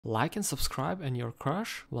Like and subscribe and your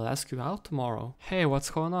crush will ask you out tomorrow. Hey, what's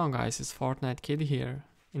going on guys, it's Fortnite Kid here.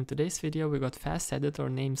 In today's video we got fast editor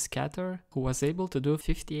named Scatter who was able to do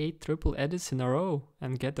 58 triple edits in a row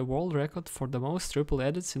and get the world record for the most triple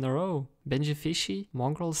edits in a row. Benji Fishy,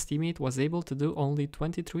 Mongrel's teammate, was able to do only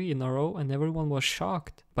 23 in a row and everyone was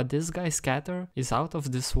shocked. But this guy Scatter is out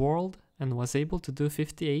of this world and was able to do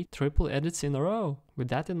 58 triple edits in a row. With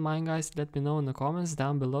that in mind guys, let me know in the comments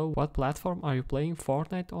down below what platform are you playing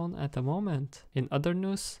Fortnite on at the moment. In other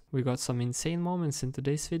news, we got some insane moments in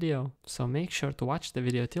today's video, so make sure to watch the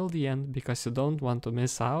video till the end because you don't want to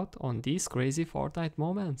miss out on these crazy Fortnite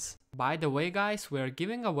moments. By the way guys, we are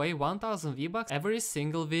giving away 1000 V-Bucks every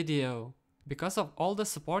single video. Because of all the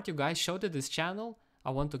support you guys showed to this channel,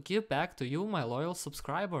 I want to give back to you my loyal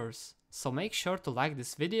subscribers. So make sure to like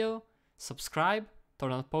this video, subscribe,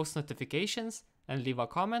 turn on post notifications, and leave a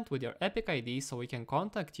comment with your epic ID so we can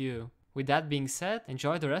contact you. With that being said,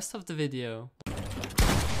 enjoy the rest of the video.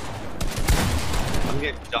 I'm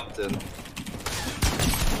getting jumped in.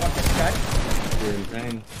 What this guy? You're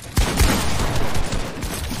insane.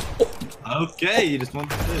 Okay, you just want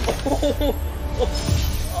to do.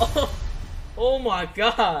 Oh my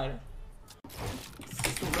god!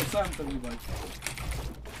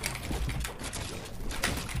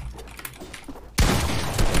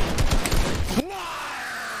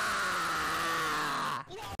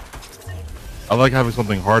 I like having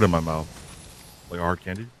something hard in my mouth. Like a hard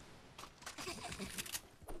candy.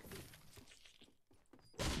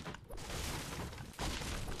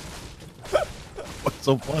 What's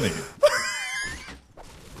so funny?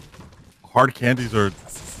 Hard candies are...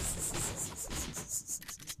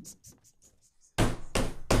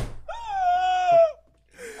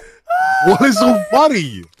 What is so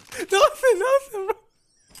funny? Nothing,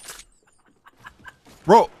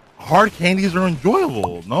 Bro, hard candies are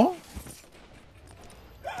enjoyable, no?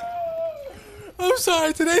 I'm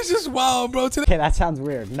sorry, today's just wild, bro. Okay, that sounds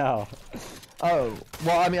weird. No. Oh,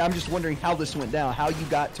 well, I mean, I'm just wondering how this went down. How you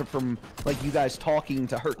got to from like you guys talking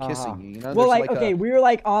to her kissing you. You know, Well, there's like, okay, we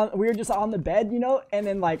were just on the bed, you know, and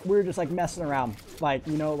then like we were just like messing around, like,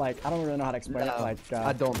 you know, like I don't really know how to explain it. Like,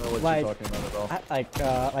 I don't know what like, you're talking about at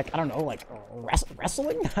all. Like I don't know, like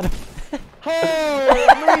wrestling. I don't...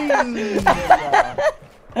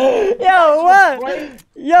 Yo, what?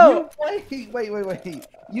 Yo, Wait.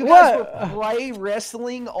 You What? guys were play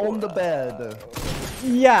wrestling on the bed.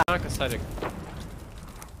 yeah.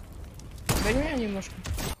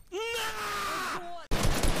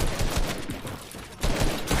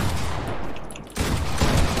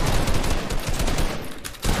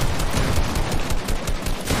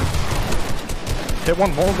 Hit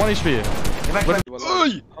one HP.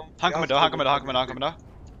 Han kommer dö.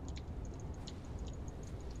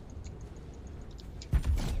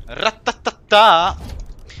 Ratatata!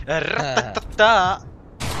 Ratatata!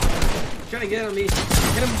 Trying to get on me. Hit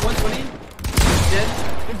him 120. Dead.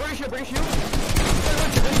 Brace you.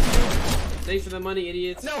 Thanks for the money,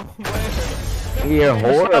 idiots. No. You're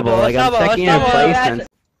horrible, like I'm checking your placement.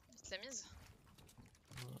 C'est la mise.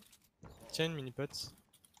 Tiens une mini pote.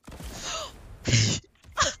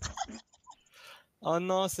 Oh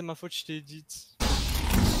non, c'est ma faute, je t'ai dit.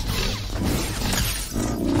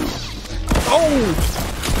 Oh!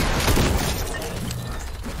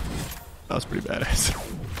 That was pretty badass.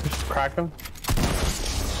 Cracked him.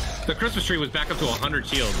 The Christmas tree was back up to 100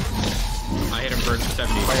 shield. I hit him for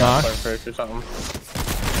 70. Or something.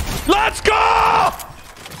 Let's go!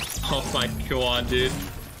 Oh my god, dude.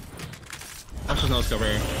 I'm just no scope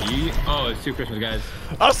right here. Oh, it's 2 Christmas, guys.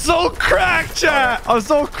 I'm so cracked, chat! I'm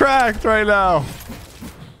so cracked right now.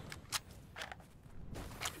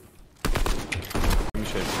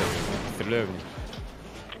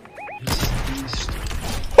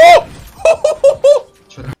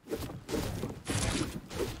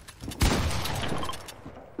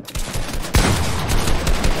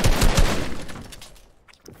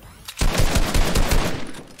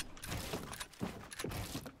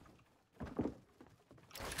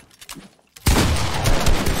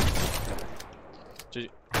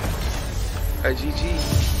 GG.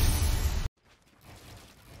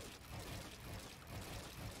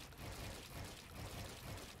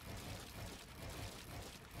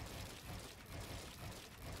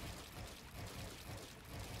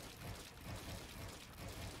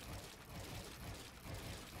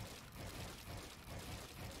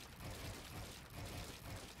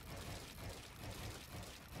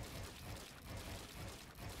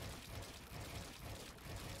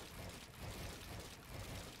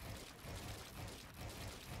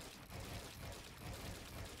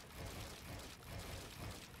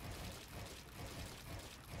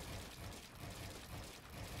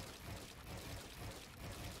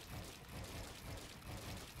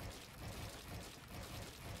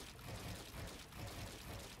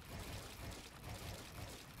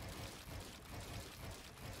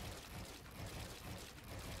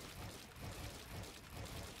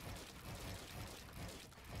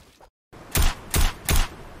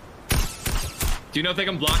 Do you know if they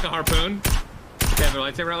can block a harpoon? They have their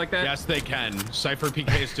lightsaber out like that? Yes, they can. Cypher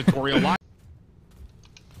PK's tutorial live.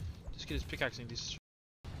 This kid is pickaxing these.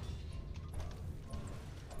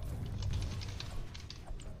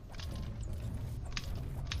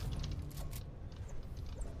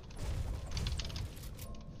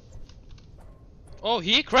 Oh,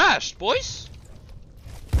 he crashed, boys!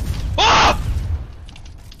 Ah!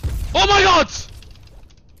 Oh my god!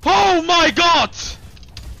 Oh my god!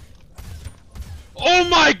 Oh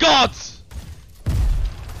my god!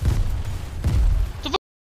 The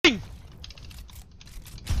f***ing!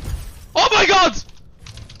 Oh my god!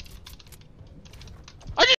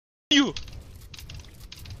 I just you!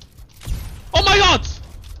 Oh my god!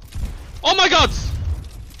 Oh my god!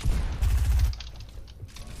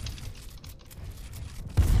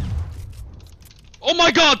 Oh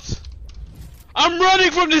my god! I'm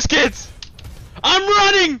running from this kid! I'm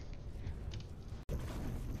running!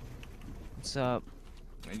 What's up?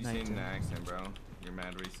 Why'd you say it in an accent, bro? You're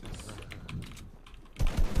mad racist.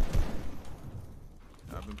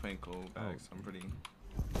 I've been playing cold back, so I'm pretty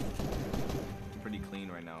clean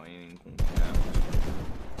right now. I ain't even cool.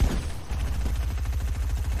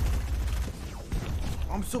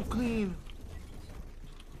 I'm so clean.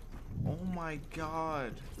 Oh my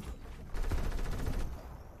god.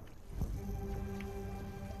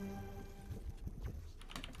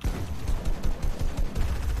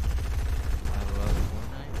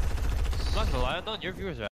 I'm not gonna lie, I thought your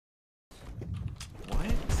viewers are.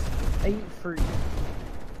 What? 8 for.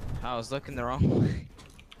 I was looking the wrong way.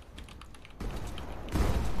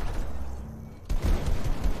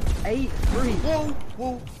 8 free. Whoa,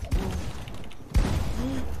 whoa,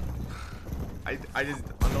 whoa. I just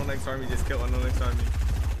unknown X army just killed unknown X army.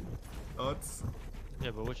 Thoughts? Yeah,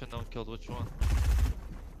 but which unknown killed which one?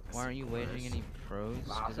 Why aren't you waging any pros?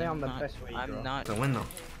 I'll say I'm the best way. I'm not. To win though.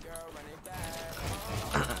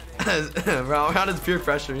 Bro, how does peer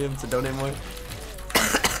pressure him to donate more? No,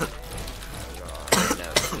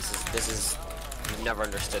 this is you've never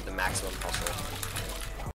understood the maximum hustle.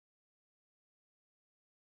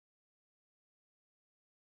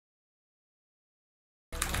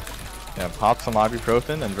 Yeah, pop some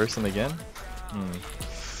ibuprofen and verse him again.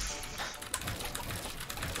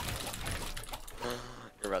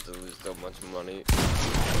 You're about to lose so much money.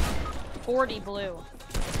 40 blue.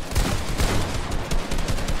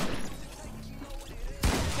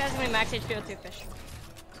 This guy's gonna be max HP with 2 fish.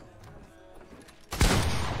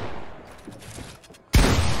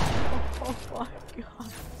 Oh my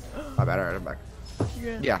god. My bad, alright, I'm back.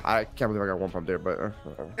 Yeah, I can't believe I got 1 pump there, but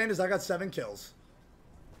And I got 7 kills.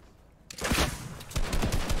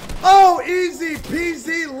 Oh, easy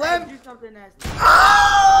peasy lemon.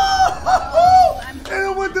 Oh! And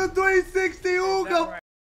with the 360 Ooga.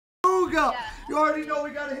 Ooga. You already know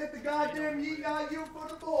we gotta hit the goddamn yeet got you for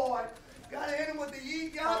the boy. Gotta hit him with the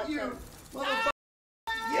yeet got you. Motherfucker.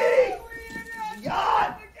 Yeet!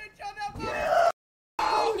 Yacht! Yeah!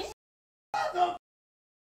 Oh,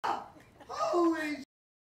 holy shit.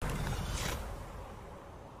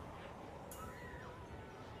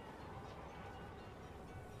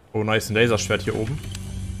 Oh, nice, ein Laserschwert hier oben.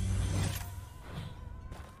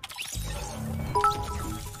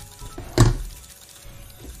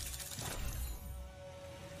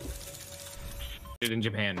 In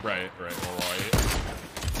Japan. Right.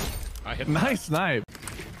 I hit Nice snipe.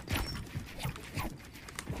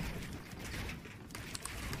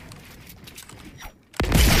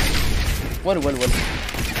 One.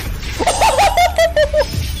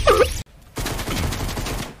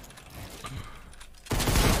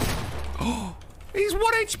 He's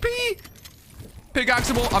 1 HP!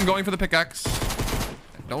 Pickaxeable. I'm going for the pickaxe.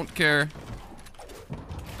 I don't care.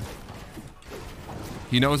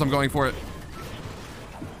 He knows I'm going for it.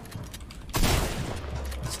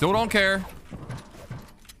 Still don't care.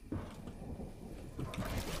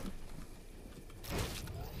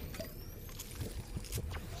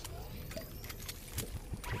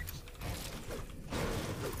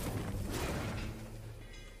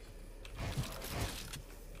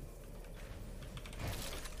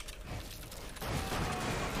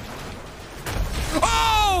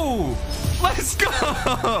 Oh! Let's go!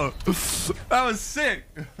 That was sick.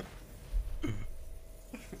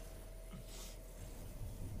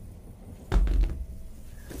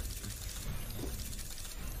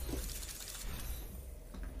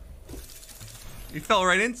 He fell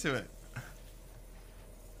right into it.